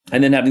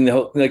 And then having the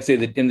whole, like say,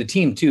 in the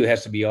team too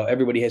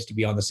everybody has to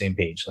be on the same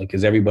page, like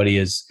because everybody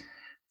is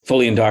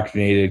fully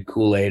indoctrinated,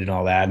 Kool-Aid and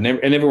all that, and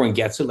everyone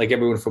gets it. Like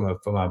everyone from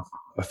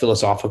a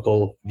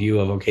philosophical view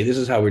of, okay, this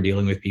is how we're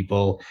dealing with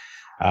people.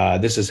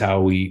 This is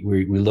how we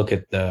look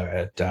at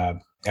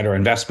our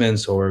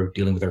investments, or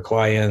dealing with our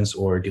clients,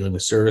 or dealing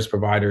with service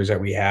providers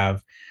that we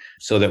have,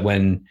 so that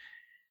when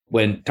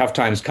tough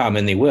times come,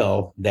 and they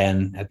will,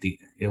 then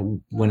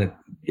when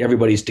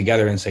everybody's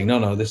together and saying,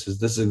 no, this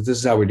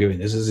is how we're doing.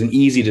 This is an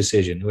easy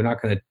decision. We're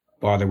not going to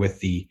bother with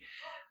the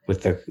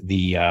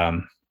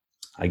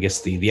I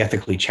guess the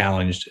ethically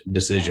challenged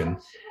decision,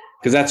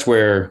 because that's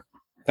where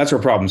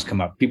problems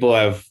come up. People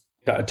have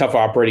a tough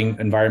operating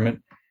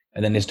environment,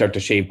 and then they start to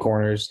shave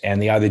corners,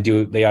 and they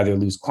either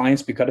lose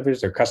clients because of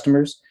it, their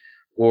customers,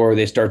 or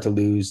they start to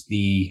lose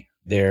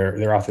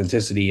their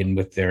authenticity, and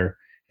with their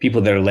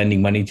people that are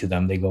lending money to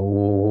them, they go,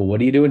 whoa, what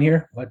are you doing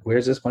here?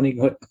 Where's this money?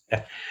 What?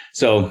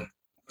 So,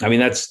 I mean,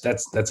 that's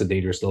a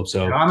dangerous slope.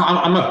 So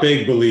I'm a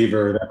big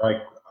believer that,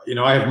 like,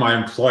 I have my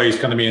employees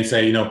come to me and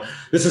say,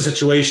 this is a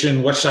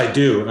situation, what should I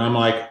do? And I'm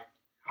like,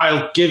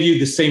 I'll give you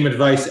the same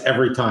advice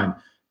every time.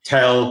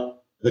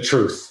 Tell the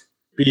truth.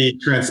 Be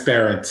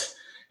transparent.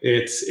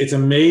 It's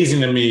amazing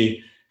to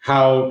me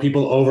how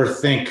people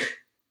overthink,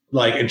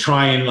 like, and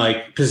try and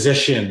like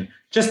position.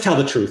 Just tell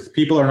the truth.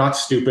 People are not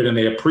stupid, and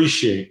they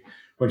appreciate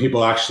when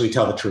people actually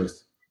tell the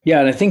truth. Yeah.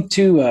 And I think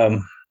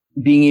too,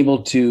 being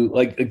able to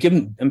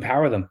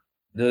empower them.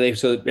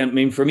 So, I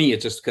mean, for me,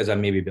 it's just because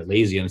I'm maybe a bit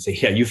lazy and I say,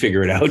 yeah, you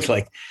figure it out.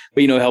 Like,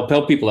 but,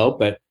 help people out.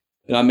 But,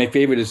 my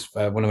favorite is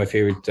one of my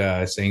favorite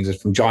sayings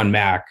is from John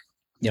Mack.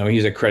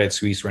 He's at Credit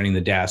Suisse running the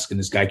desk, and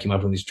this guy came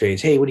up with these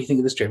trades. Hey, what do you think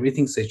of this trade? What do you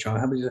think of this, John?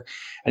 How many? And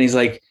he's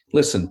like,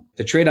 listen,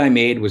 the trade I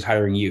made was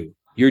hiring you.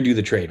 You do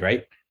the trade,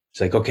 right? It's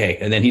like, okay.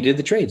 And then he did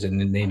the trades,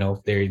 and then,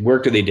 if they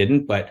worked or they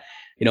didn't. But,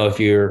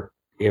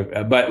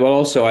 but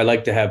also I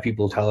like to have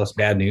people tell us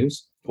bad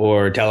news,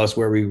 or tell us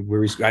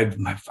where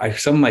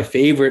some of my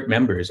favorite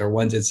members are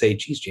ones that say,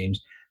 geez, James,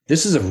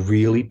 this is a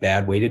really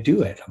bad way to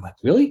do it. I'm like,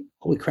 really?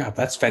 Holy crap.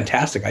 That's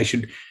fantastic. I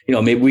should,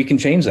 maybe we can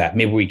change that.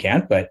 Maybe we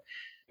can't, but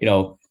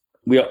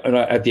we,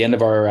 at the end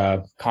of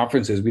our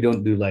conferences, we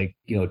don't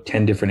do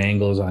 10 different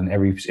angles on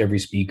every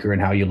speaker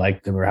and how you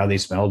like them or how they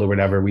smelled or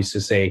whatever. We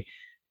just say,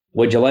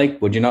 what'd you like?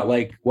 What'd you not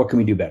like? What can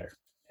we do better?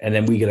 And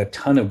then we get a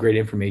ton of great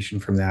information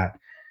from that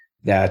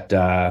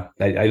I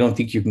don't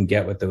think you can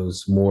get with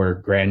those more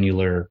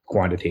granular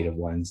quantitative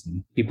ones.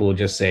 And people will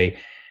just say,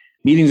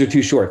 meetings are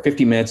too short.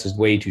 50 minutes is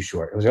way too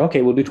short. I was like,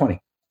 okay, we'll do 20.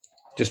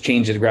 Just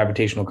change the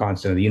gravitational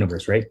constant of the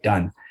universe, right?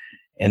 Done.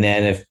 And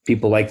then if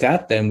people like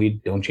that, then we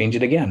don't change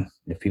it again.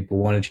 If people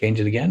want to change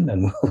it again,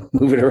 then we'll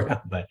move it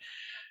around. But,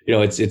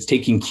 it's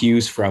taking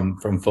cues from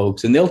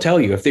folks, and they'll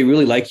tell you, if they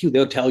really like you,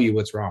 they'll tell you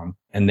what's wrong.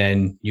 And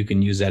then you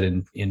can use that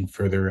in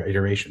further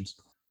iterations.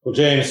 Well,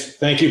 James,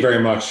 thank you very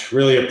much.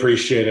 Really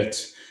appreciate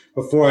it.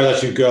 Before I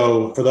let you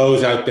go, for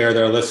those out there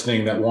that are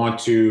listening that want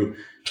to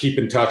keep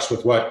in touch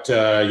with what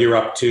you're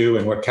up to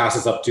and what Cass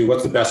is up to,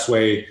 what's the best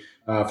way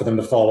for them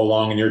to follow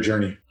along in your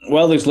journey?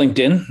 Well, there's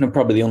LinkedIn. I'm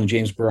probably the only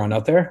James Burron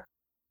out there.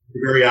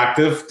 You're very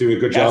active. Do a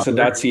good job.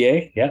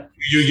 Casa.ca. Yeah.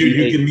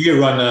 You give me a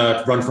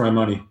run for my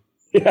money.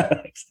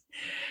 Yeah.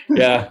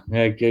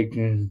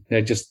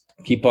 Just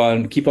keep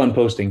on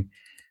posting.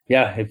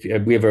 Yeah,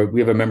 if we have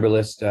a member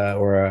list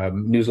or a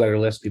newsletter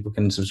list people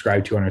can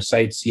subscribe to on our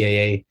site,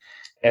 caasa.ca.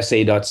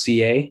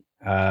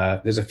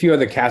 There's a few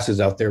other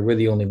CASAs out there. We're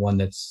the only one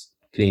that's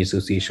Canadian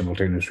Association of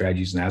Alternative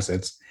Strategies and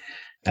Assets.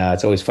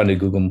 It's always fun to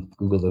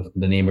Google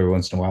the name every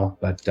once in a while.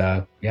 But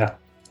yeah,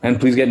 and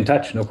please get in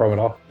touch. No problem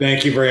at all.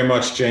 Thank you very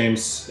much,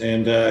 James.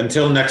 And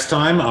until next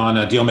time on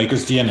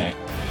Dealmakers DNA.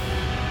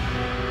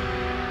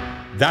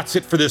 That's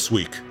it for this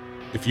week.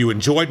 If you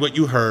enjoyed what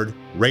you heard,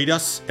 rate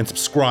us and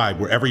subscribe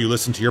wherever you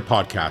listen to your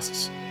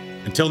podcasts.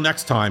 Until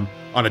next time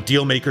on A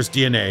Dealmaker's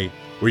DNA,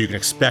 where you can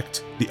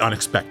expect the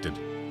unexpected.